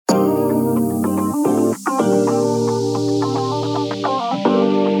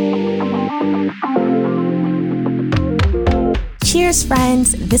Cheers,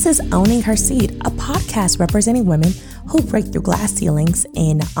 friends. This is Owning Her Seat, a podcast representing women who break through glass ceilings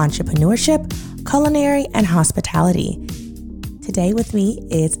in entrepreneurship, culinary, and hospitality. Today with me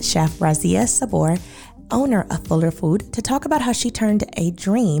is Chef Razia Sabor, owner of Fuller Food, to talk about how she turned a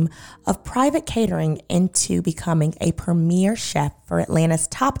dream of private catering into becoming a premier chef for Atlanta's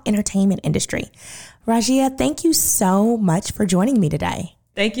top entertainment industry. Razia, thank you so much for joining me today.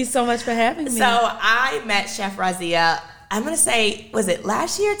 Thank you so much for having me. So I met Chef Razia, I'm going to say, was it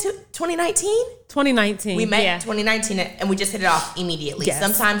last year, 2019? 2019. We met in 2019 and we just hit it off immediately. Yes.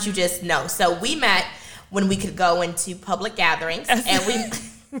 Sometimes you just know. So we met when we could go into public gatherings and we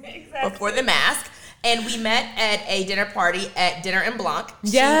exactly. Before the mask. And we met at a dinner party at Dinner en Blanc.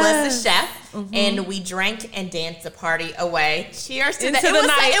 Yes. She was the chef, and we drank and danced the party away. Cheers to that. It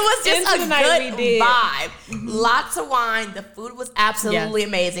was just a good vibe. Mm-hmm. Lots of wine. The food was absolutely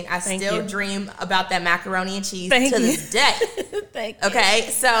amazing. I still dream about that macaroni and cheese to this day. Thank you. Okay,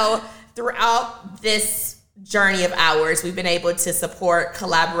 so throughout this journey of ours, we've been able to support,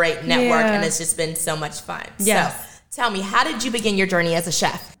 collaborate, network, and it's just been so much fun. Yes. So tell me, how did you begin your journey as a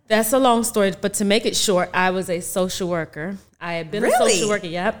chef? That's a long story, but to make it short, I was a social worker. I had been a social worker,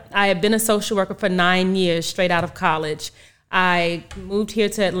 I had been a social worker for 9 years straight out of college. I moved here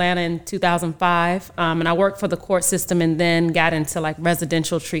to Atlanta in 2005, and I worked for the court system and then got into like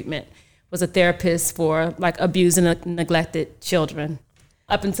residential treatment. Was a therapist for like abused and neglected children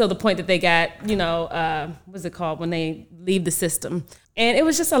up until the point that they got, what's it called, when they leave the system. And it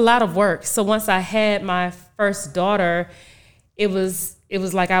was just a lot of work. So once I had my first daughter, it was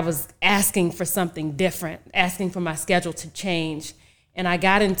like I was asking for something different, asking for my schedule to change. And I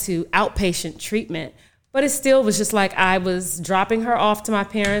got into outpatient treatment, but it still was just like I was dropping her off to my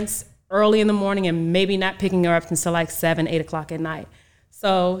parents early in the morning and maybe not picking her up until like 7, 8 o'clock at night.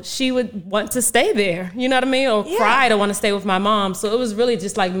 So she would want to stay there, you know what I mean? Or cry to want to stay with my mom. So it was really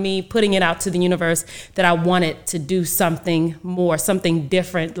just like me putting it out to the universe that I wanted to do something more, something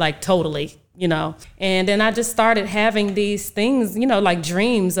different, like totally. And then I just started having these things, like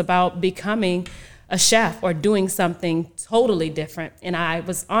dreams about becoming a chef or doing something totally different. And I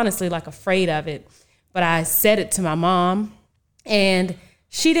was honestly like afraid of it, but I said it to my mom and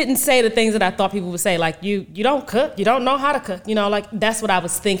she didn't say the things that I thought people would say, like, you don't cook, you don't know how to cook, like that's what I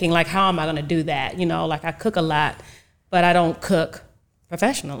was thinking, like, how am I going to do that? Like I cook a lot, but I don't cook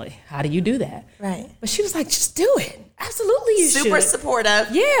professionally. How do you do that? Right. But she was like, just do it. Absolutely you should. Super supportive.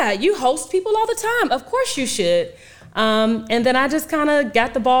 Yeah, you host people all the time. Of course you should. And then I just kind of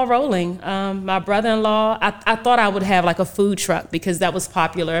got the ball rolling. My brother-in-law, I thought I would have like a food truck because that was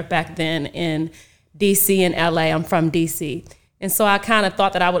popular back then in DC and LA. I'm from DC. And so I kind of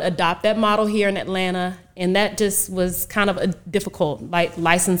thought that I would adopt that model here in Atlanta. And that just was kind of difficult, like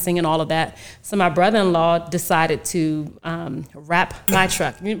licensing and all of that. So my brother-in-law decided to wrap my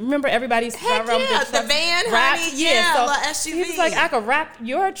truck. You remember everybody's the van, wrapped? honey. So SUV. he was like, I could wrap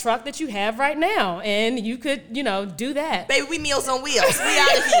your truck that you have right now. And you could, do that. Baby, we Meals on Wheels. We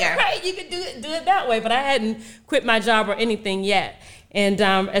out of here. Right, you could do it that way. But I hadn't quit my job or anything yet. And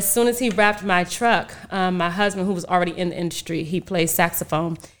as soon as he wrapped my truck, my husband, who was already in the industry, he plays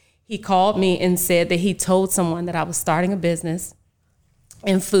saxophone, he called me and said that he told someone that I was starting a business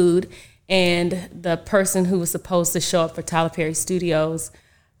in food, and the person who was supposed to show up for Tyler Perry Studios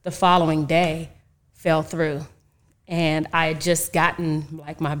the following day fell through. And I had just gotten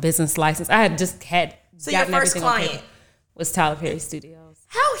like my business license. I had just gotten your first client was Tyler Perry Studios.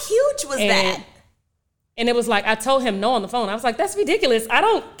 How huge was that? And it was like, I told him no on the phone. I was like, that's ridiculous. I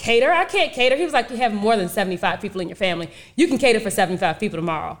don't cater. I can't cater. He was like, you have more than 75 people in your family. You can cater for 75 people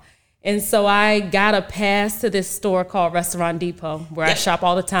tomorrow. And so I got a pass to this store called Restaurant Depot, where I shop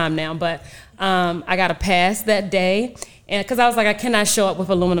all the time now. But I got a pass that day. And because I was like, I cannot show up with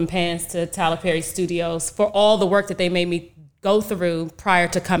aluminum pans to Tyler Perry Studios for all the work that they made me go through prior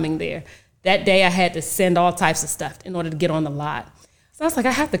to coming there. That day I had to send all types of stuff in order to get on the lot. So I was like,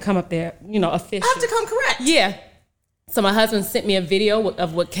 I have to come up there, official. I have to come correct. Yeah. So my husband sent me a video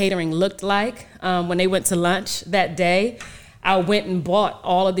of what catering looked like when they went to lunch that day. I went and bought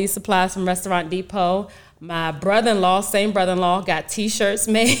all of these supplies from Restaurant Depot. My brother-in-law, same brother-in-law, got T-shirts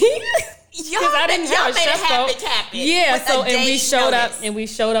made. Y'all made a habit happen. Yeah, so and we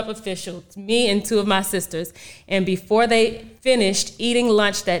showed up official, me and two of my sisters. And before they finished eating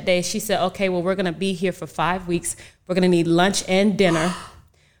lunch that day, she said, okay, well, we're gonna be here for 5 weeks. We're gonna need lunch and dinner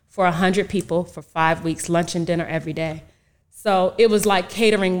for 100 people for 5 weeks, lunch and dinner every day. So it was like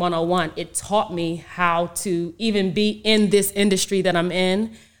catering 101. It taught me how to even be in this industry that I'm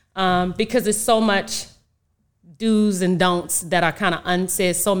in, because it's so much do's and don'ts that are kind of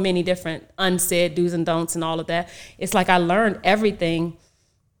unsaid, so many different unsaid do's and don'ts and all of that. It's like I learned everything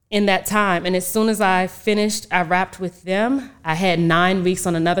in that time. And as soon as I finished, I wrapped with them. I had 9 weeks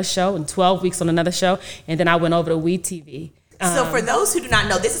on another show and 12 weeks on another show. And then I went over to WeTV. So for those who do not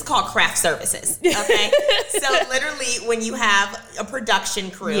know, this is called craft services, okay? So literally when you have a production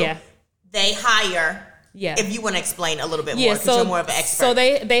crew, they hire... Yeah. If you want to explain a little bit more, because you're more of an expert. So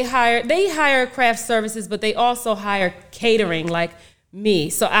they hire craft services, but they also hire catering like me.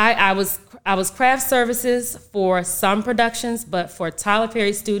 So I was craft services for some productions, but for Tyler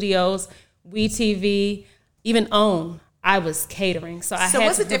Perry Studios, WeTV, even OWN, I was catering. So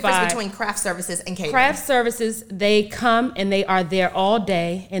what's the difference between craft services and catering? Craft services, they come and they are there all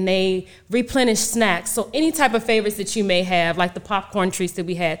day and they replenish snacks. So any type of favorites that you may have, like the popcorn treats that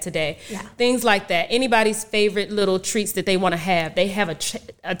we had today, things like that. Anybody's favorite little treats that they want to have. They have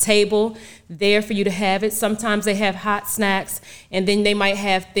a table there for you to have it. Sometimes they have hot snacks, and then they might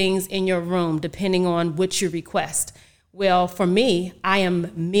have things in your room depending on what you request. Well, for me, I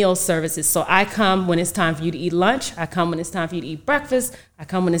am meal services. So I come when it's time for you to eat lunch. I come when it's time for you to eat breakfast. I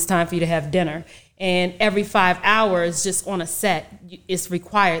come when it's time for you to have dinner. And every 5 hours, just on a set, it's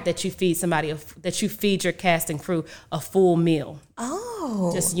required that you feed that you feed your cast and crew a full meal.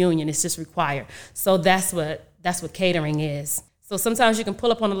 Oh. Just union. It's just required. So that's what catering is. So sometimes you can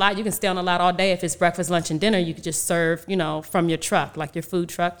pull up on a lot. You can stay on a lot all day. If it's breakfast, lunch, and dinner, you could just serve, from your truck, like your food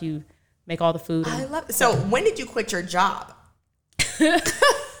truck. You make all the food. I love it. So when did you quit your job?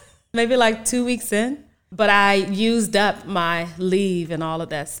 Maybe like 2 weeks in. But I used up my leave and all of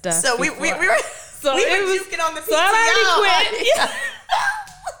that stuff. So we were juking on the PTO. So I already quit. Yeah.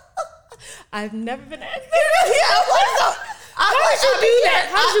 I've never been asked. How did you do that?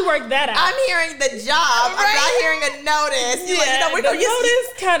 How did you work that out? I'm hearing the job. Right? I'm not hearing a notice.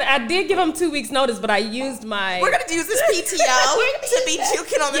 I did give them 2 weeks notice, but I used my... We're going to use this PTO to be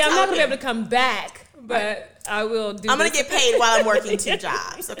juking on the topic. I'm not going to be able to come back, but I will do I'm going to get paid while I'm working 2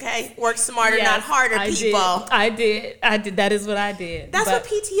 jobs, okay? Work smarter, not harder, people. I did. That is what I did. That's what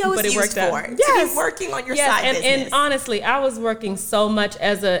PTO is used for. To be working on your side business. And honestly, I was working so much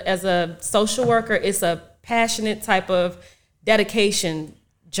as a social worker. It's a passionate type of dedication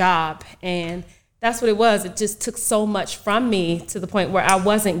job, and that's what it was. It just took so much from me to the point where I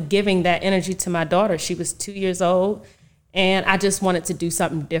wasn't giving that energy to my daughter. She was 2 years old, and I just wanted to do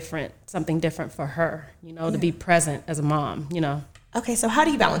something different for her, to be present as a mom, Okay, so how do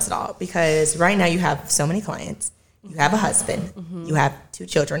you balance it all? Because right now you have so many clients, you have a husband, you have 2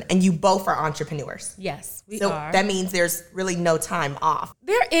 children, and you both are entrepreneurs. Yes, we are. So that means there's really no time off.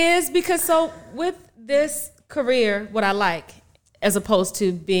 There is, because with this career, what I like, as opposed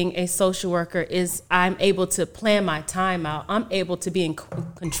to being a social worker, is I'm able to plan my time out. I'm able to be in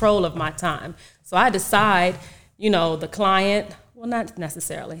control of my time. So I decide, the client, well, not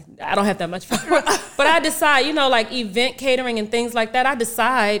necessarily. I don't have that much power. But I decide, like event catering and things like that, I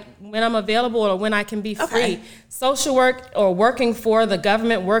decide when I'm available or when I can be free. Social work or working for the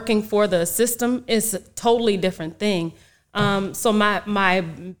government, working for the system is a totally different thing. So my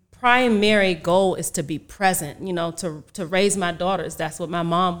primary goal is to be present, to raise my daughters. That's what my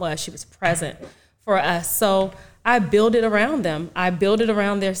mom was. She was present for us. So I build it around them. I build it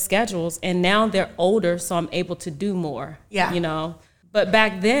around their schedules. And now they're older, so I'm able to do more. Yeah. But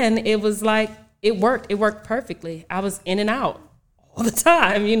back then, it was like, it worked. It worked perfectly. I was in and out all the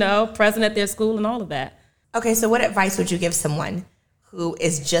time, present at their school and all of that. Okay, so what advice would you give someone who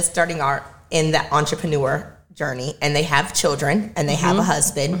is just starting out in the entrepreneur journey, and they have children and they have a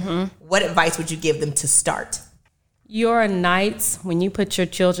husband? What advice would you give them to start? Your nights when you put your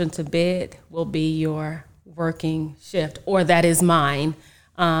children to bed will be your working shift, or that is mine,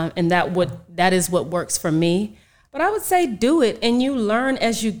 and that is what works for me. But I would say do it, and you learn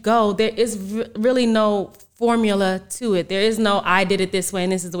as you go. There is really no formula to it. There is no I did it this way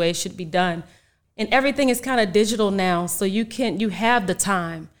and this is the way it should be done. And everything is kind of digital now, so you have the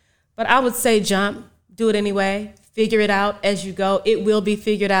time. But I would say jump. Do it anyway. Figure it out as you go. It will be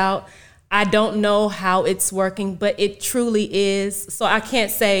figured out. I don't know how it's working, but it truly is. So I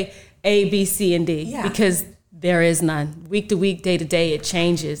can't say A, B, C, and D because there is none. Week to week, day to day, it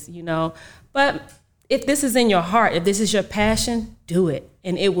changes, But if this is in your heart, if this is your passion, do it,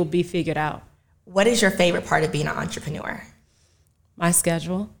 and it will be figured out. What is your favorite part of being an entrepreneur? My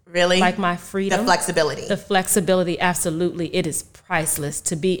schedule. Really? Like my freedom. The flexibility. The flexibility, absolutely. It is priceless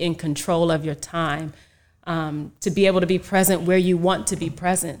to be in control of your time. to be able to be present where you want to be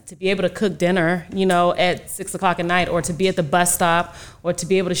present, to be able to cook dinner, at 6 o'clock at night, or to be at the bus stop, or to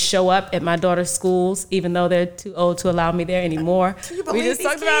be able to show up at my daughter's schools, even though they're too old to allow me there anymore. We just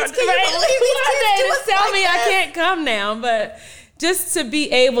talked about it. Tell me I can't come now, but just to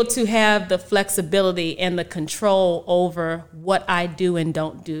be able to have the flexibility and the control over what I do and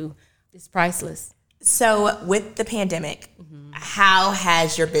don't do is priceless. So with the pandemic, how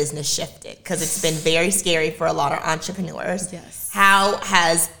has your business shifted? Because it's been very scary for a lot of entrepreneurs. Yes. How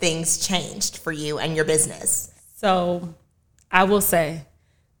has things changed for you and your business? So I will say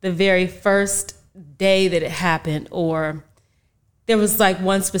the very first day that it happened, or there was like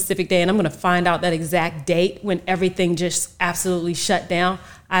one specific day, and I'm going to find out that exact date when everything just absolutely shut down.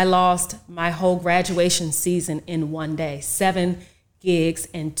 I lost my whole graduation season in one day, 7 gigs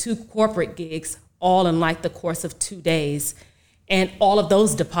and 2 corporate gigs, all in like the course of 2 days. And all of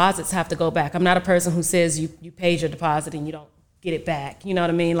those deposits have to go back. I'm not a person who says you paid your deposit and you don't get it back. You know what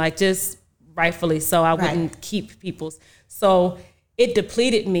I mean? Like, just rightfully so. I wouldn't keep people's. So it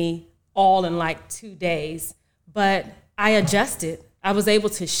depleted me all in like 2 days. But I adjusted. I was able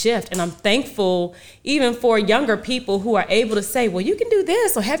to shift. And I'm thankful even for younger people who are able to say, well, you can do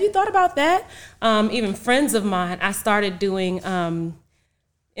this, or have you thought about that? Even friends of mine, I started doing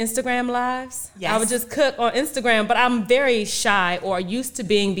Instagram lives. Yes. I would just cook on Instagram, but I'm very shy, or used to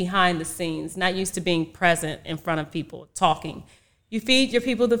being behind the scenes, not used to being present in front of people talking. You feed your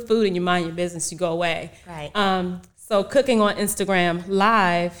people the food and you mind your business, you go away. Right. So cooking on Instagram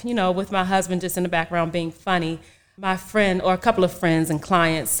live, with my husband just in the background being funny, my friend or a couple of friends and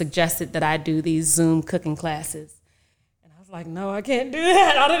clients suggested that I do these Zoom cooking classes. And I was like, no, I can't do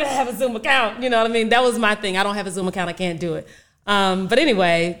that. I don't have a Zoom account. You know what I mean? That was my thing. I don't have a Zoom account. I can't do it. But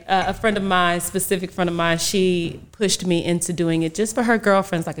anyway, a friend of mine, specific friend of mine, she pushed me into doing it just for her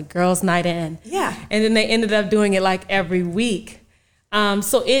girlfriends, like a girls' night in. Yeah. And then they ended up doing it like every week.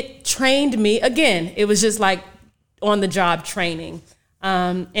 So it trained me. Again, it was just like on-the-job training.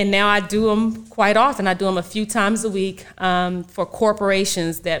 And now I do them quite often. I do them a few times a week for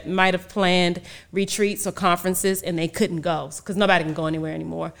corporations that might have planned retreats or conferences and they couldn't go because nobody can go anywhere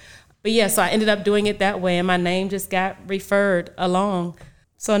anymore. But yeah, so I ended up doing it that way, and my name just got referred along.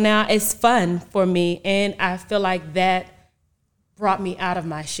 So now it's fun for me, and I feel like that brought me out of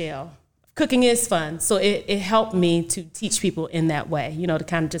my shell. Cooking is fun, so it helped me to teach people in that way, to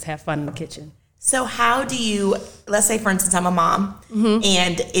kind of just have fun in the kitchen. So how do you, let's say, for instance, I'm a mom,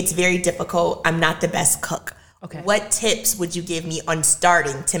 and it's very difficult. I'm not the best cook. Okay. What tips would you give me on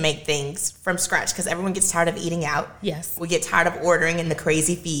starting to make things from scratch? Because everyone gets tired of eating out. Yes. We get tired of ordering and the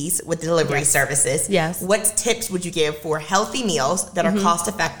crazy fees with delivery services. Yes. What tips would you give for healthy meals that are cost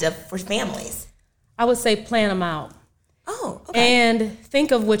effective for families? I would say plan them out. Oh, okay. And think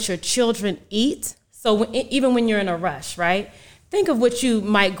of what your children eat. So even when you're in a rush, right? Think of what you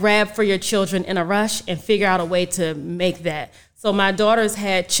might grab for your children in a rush and figure out a way to make that. So my daughters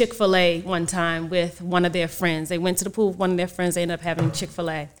had Chick-fil-A one time with one of their friends. They went to the pool with one of their friends. They ended up having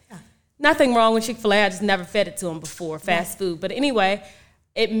Chick-fil-A. Yeah. Nothing wrong with Chick-fil-A. I just never fed it to them before, fast food. But anyway,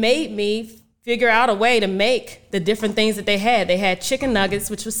 it made me figure out a way to make the different things that they had. They had chicken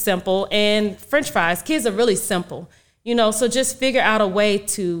nuggets, which was simple, and French fries. Kids are really simple. So just figure out a way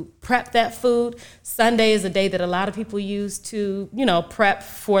to prep that food. Sunday is a day that a lot of people use to, prep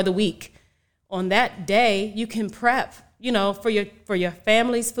for the week. On that day, you can prep, for your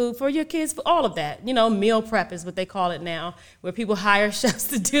family's food, for your kids, for all of that. Meal prep is what they call it now, where people hire chefs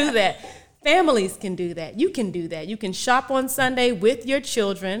to do that. Families can do that. You can do that. You can shop on Sunday with your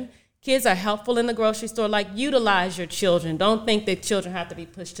children. Kids are helpful in the grocery store. Like, utilize your children. Don't think that children have to be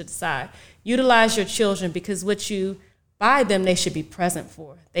pushed to the side. Utilize your children, because what you buy them, they should be present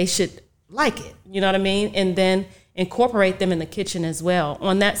for. They should like it. You know what I mean? And then incorporate them in the kitchen as well.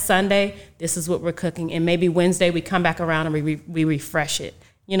 On that Sunday, this is what we're cooking. And maybe Wednesday we come back around and we refresh it,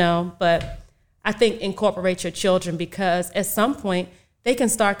 But I think incorporate your children, because at some point they can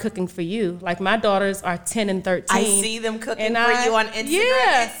start cooking for you. Like, my daughters are 10 and 13. I see them cooking for you on Instagram.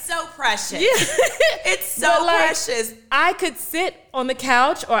 Yeah. It's so precious. Yeah. It's so precious. I could sit on the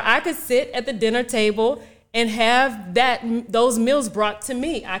couch, or I could sit at the dinner table and have those meals brought to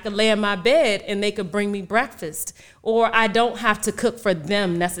me. I could lay in my bed and they could bring me breakfast. Or I don't have to cook for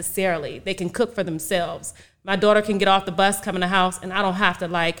them necessarily. They can cook for themselves. My daughter can get off the bus, come in the house, and I don't have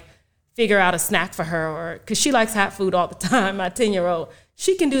to figure out a snack for her, or because she likes hot food all the time, my 10-year-old.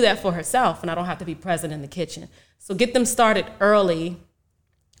 She can do that for herself, and I don't have to be present in the kitchen. So get them started early,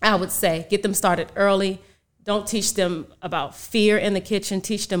 I would say. Get them started early. Don't teach them about fear in the kitchen.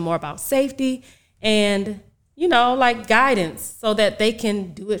 Teach them more about safety and, guidance, so that they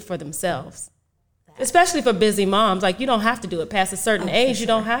can do it for themselves. Especially for busy moms. Like, you don't have to do it past a certain age. You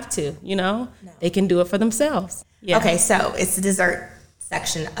don't have to, No. They can do it for themselves. Yeah. Okay, so it's the dessert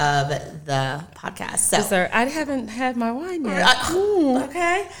section of the podcast. So dessert. I haven't had my wine yet.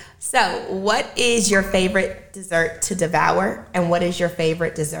 Okay. So what is your favorite dessert to devour, and what is your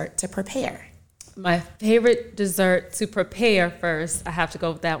favorite dessert to prepare? My favorite dessert to prepare first, I have to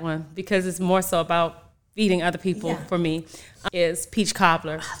go with that one because it's more so about feeding other people for me, is peach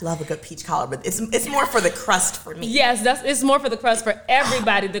cobbler. I love a good peach cobbler, but it's more for the crust for me. Yes, it's more for the crust for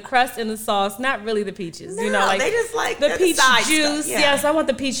everybody. The crust and the sauce, not really the peaches. No, like they just like the peach juice. Yeah. Yes, I want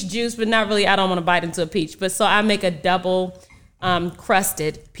the peach juice, but not really. I don't want to bite into a peach. But so I make a double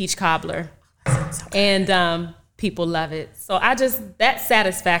crusted peach cobbler, and people love it. So that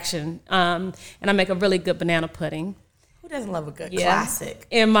satisfaction, and I make a really good banana pudding. Who doesn't love a good classic?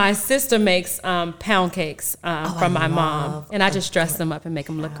 And my sister makes pound cakes from my mom, and I just dress them up and make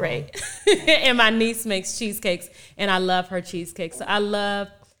them look great. And my niece makes cheesecakes, and I love her cheesecakes. So I love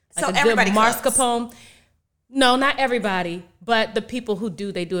a good mascarpone. No, not everybody, but the people who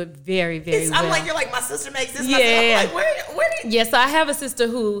do, they do it very, very well. I'm like, you're like, my sister makes this. Yeah. I'm like, where do you? Yes, I have a sister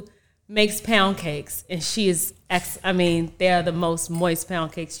who makes pound cakes, and she is they are the most moist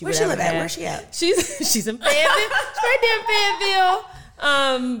pound cakes you would ever have. Where's she at? She's in Fayetteville. She's right there in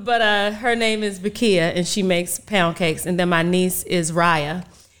Fayetteville. But her name is Bakia, and she makes pound cakes. And then my niece is Raya,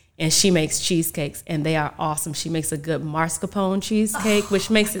 and she makes cheesecakes, and they are awesome. She makes a good mascarpone cheesecake, which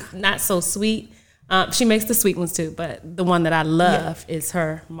makes it not so sweet. She makes the sweet ones too, but the one that I love is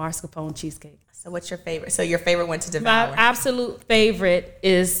her mascarpone cheesecake. So what's your favorite? So your favorite one to devour? My absolute favorite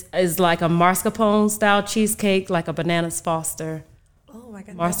is like a mascarpone style cheesecake, like a Bananas Foster. Oh my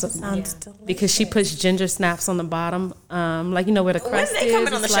God, that sounds delicious. Because she puts ginger snaps on the bottom, where the crust is. When are they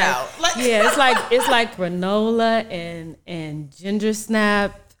coming on the show? It's like granola and ginger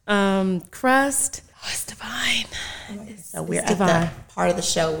snap crust. Oh, it's divine. So we're at the part of the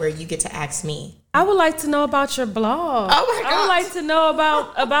show where you get to ask me. I would like to know about your blog. Oh my God. I would like to know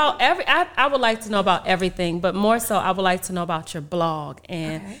about I would like to know about everything, but more so I would like to know about your blog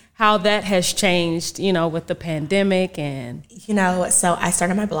and how that has changed, with the pandemic and so I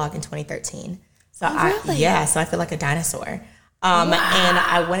started my blog in 2013. So really? So I feel like a dinosaur. And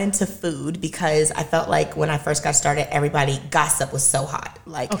I went into food because I felt like when I first got started, gossip was so hot.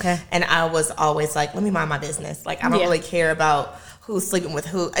 And I was always like, let me mind my business. Like, I don't really care about who's sleeping with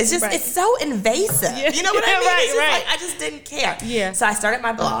who. It's just, it's so invasive. Yeah. You know what I mean? It's just like, I just didn't care. Yeah. So I started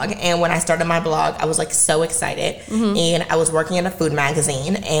my blog. And when I started my blog, I was like so excited. Mm-hmm. And I was working in a food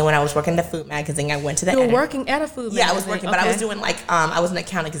magazine. And when I was working in the food magazine, I went to the editor. You were working at a food magazine? Yeah, I was working. But I was doing I was an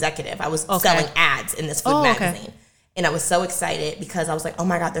account executive. I was selling ads in this food magazine. Okay. And I was so excited because I was like, oh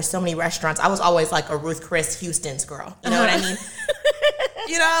my God, there's so many restaurants. I was always like a Ruth Chris Houston's girl. You know what I mean?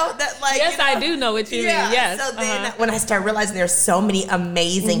 Yes, I do know what you mean. Yes. So then when I started realizing there's so many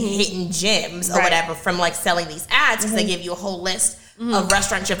amazing hidden gems or whatever from selling these ads, because they give you a whole list of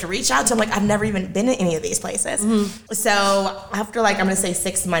restaurants you have to reach out to. I'm like, I've never even been in any of these places. So after I'm going to say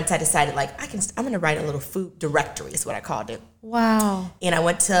 6 months, I decided I'm going to write a little food directory is what I called it. Wow. And I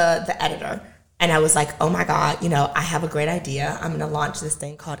went to the editor. And I was like, oh my God, I have a great idea. I'm going to launch this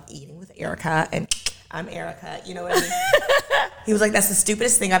thing called Eating with Erica. And I'm Erica, you know what I mean? He was like, that's the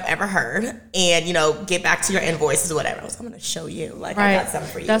stupidest thing I've ever heard. And, get back to your invoices or whatever. I was like, I'm going to show you. I got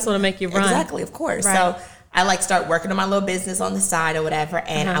something for you. That's what'll make you run. Exactly, of course. Right. So I start working on my little business on the side or whatever.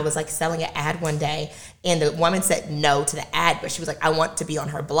 And I was selling an ad one day. And the woman said no to the ad, but she was like, I want to be on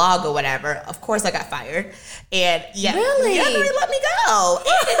her blog or whatever. Of course I got fired. And really? Yeah, they let me go.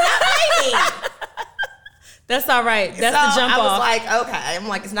 It did not pay me. That's all right. That's the jump off. I was like, okay. I'm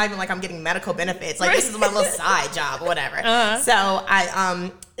like, it's not even like I'm getting medical benefits. This is my little side job or whatever. So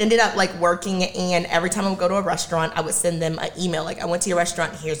I ended up working, and every time I would go to a restaurant, I would send them an email. I went to your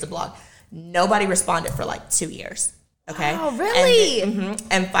restaurant, here's the blog. Nobody responded for 2 years. Okay. Oh, really?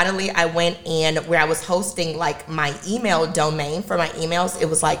 And finally, I went and where I was hosting my email domain for my emails, it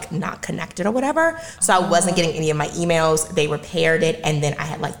was not connected or whatever. So I wasn't getting any of my emails. They repaired it, and then I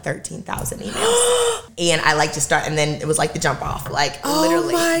had 13,000 emails. And I just start, and then it was the jump off, literally.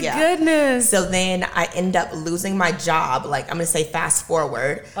 Oh my goodness. So then I end up losing my job. I'm gonna say fast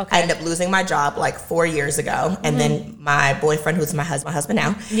forward. Okay. I end up losing my job 4 years ago, and then my boyfriend, who's my husband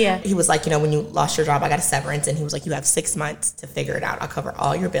now, he was like, when you lost your job, I got a severance, and he was like, you have 6 months to figure it out. I'll cover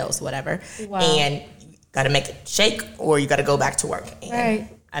all your bills, whatever. Wow. And you got to make it shake, or you got to go back to work. And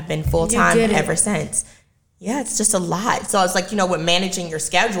I've been full time ever since. Yeah, it's just a lot. So it's with managing your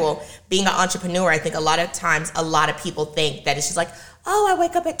schedule, being an entrepreneur, I think a lot of times, a lot of people think that it's just I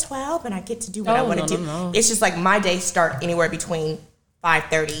wake up at 12 and I get to do what I want to do. No. It's just my days start anywhere between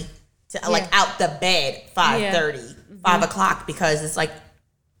 5:30 to like out the bed 5:30, 5 o'clock, because it's like,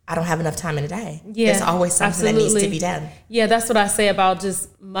 I don't have enough time in a day. Yeah, there's always something that needs to be done. Yeah, that's what I say about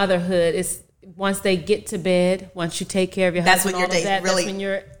just motherhood. It's once they get to bed, once you take care of your husband, that's when your day really. That's when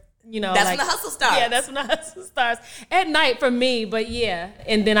you're, that's when the hustle starts. Yeah, that's when the hustle starts at night for me. But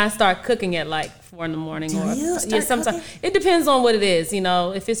and then I start cooking at like 4 a.m. Do you start sometimes cooking? It depends on what it is.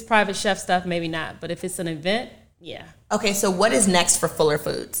 If it's private chef stuff, maybe not. But if it's an event, yeah. Okay, so what is next for Fuller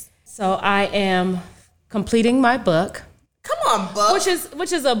Foods? So I am completing my book. Come on, book.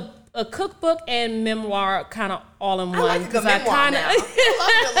 Which is a cookbook and memoir kind of all in one. I like a good memoir now. I love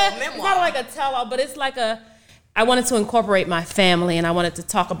your little memoir. It's not like a tell-all, but it's like I wanted to incorporate my family, and I wanted to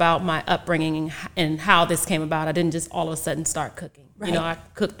talk about my upbringing and how this came about. I didn't just all of a sudden start cooking. Right. I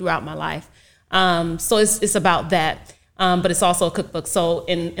cooked throughout my life. So it's about that. But it's also a cookbook. So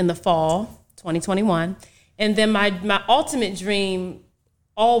in the fall, 2021. And then my ultimate dream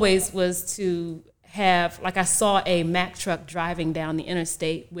always was to have, like, I saw a Mack truck driving down the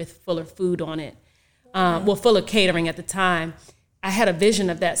interstate with Fuller Food on it. Fuller Catering at the time. I had a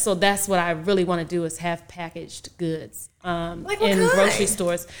vision of that. So that's what I really want to do, is have packaged goods in grocery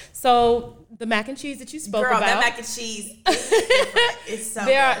stores. So the mac and cheese that you spoke about. That mac and cheese is different. It's so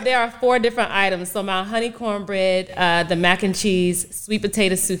good. There are 4 different items. So my honey cornbread, the mac and cheese, sweet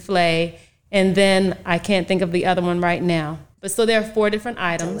potato souffle, and then I can't think of the other one right now. But so there are 4 different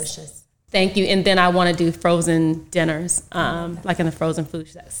items. Delicious. Thank you. And then I want to do frozen dinners, like in the frozen food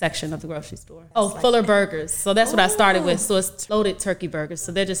section of the grocery store. Fuller Burgers. So that's what I started with. So it's loaded turkey burgers.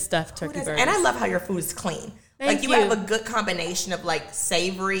 So they're just stuffed turkey burgers. And I love how your food is clean. Thank you you. have a good combination of like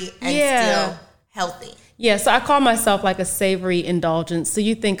savory and still healthy. Yeah, so I call myself like a savory indulgence. So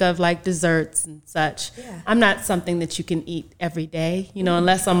you think of like desserts and such. Yeah. I'm not something that you can eat every day,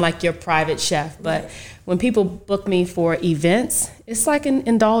 unless I'm like your private chef. But when people book me for events, it's like an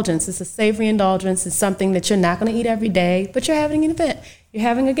indulgence. It's a savory indulgence. It's something that you're not going to eat every day, but you're having an event. You're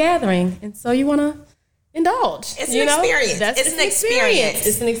having a gathering. And so you want to indulge. It's an experience. It's an experience.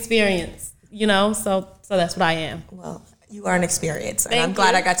 It's an experience, So that's what I am. Well, you are an experience, and I'm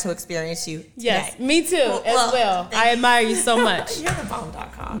glad I got to experience you today. Yes, me too, as well. I admire you so much. You're the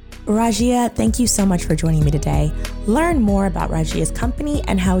bomb.com. Rajia, thank you so much for joining me today. Learn more about Rajia's company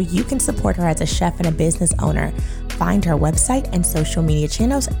and how you can support her as a chef and a business owner. Find her website and social media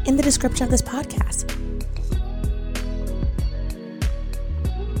channels in the description of this podcast.